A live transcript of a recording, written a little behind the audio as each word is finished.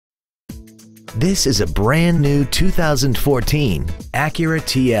This is a brand new 2014 Acura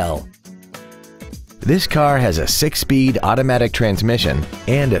TL. This car has a 6-speed automatic transmission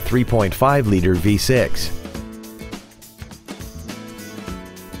and a 3.5-liter V6.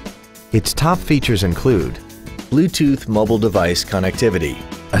 Its top features include Bluetooth mobile device connectivity,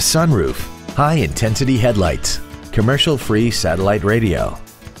 a sunroof, high-intensity headlights, commercial-free satellite radio,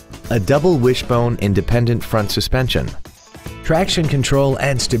 a double wishbone independent front suspension, traction control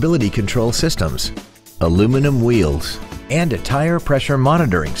and stability control systems, aluminum wheels, and a tire pressure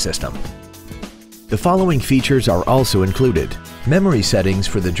monitoring system. The following features are also included: memory settings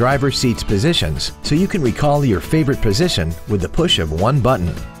for the driver's seat's positions so you can recall your favorite position with the push of one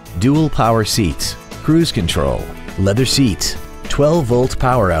button, dual power seats, cruise control, leather seats, 12-volt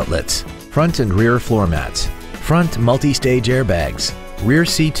power outlets, front and rear floor mats, front multi-stage airbags, rear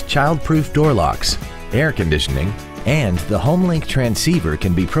seat child-proof door locks, air conditioning, and the HomeLink transceiver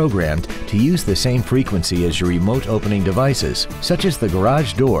can be programmed to use the same frequency as your remote opening devices, such as the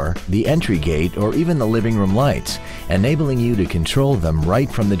garage door, the entry gate, or even the living room lights, enabling you to control them right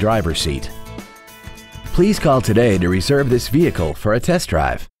from the driver's seat. Please call today to reserve this vehicle for a test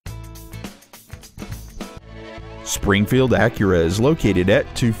drive. Springfield Acura is located at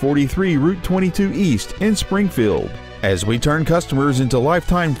 243 Route 22 East in Springfield. As we turn customers into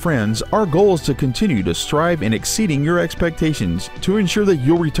lifetime friends, our goal is to continue to strive in exceeding your expectations to ensure that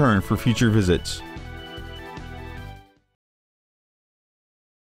you'll return for future visits.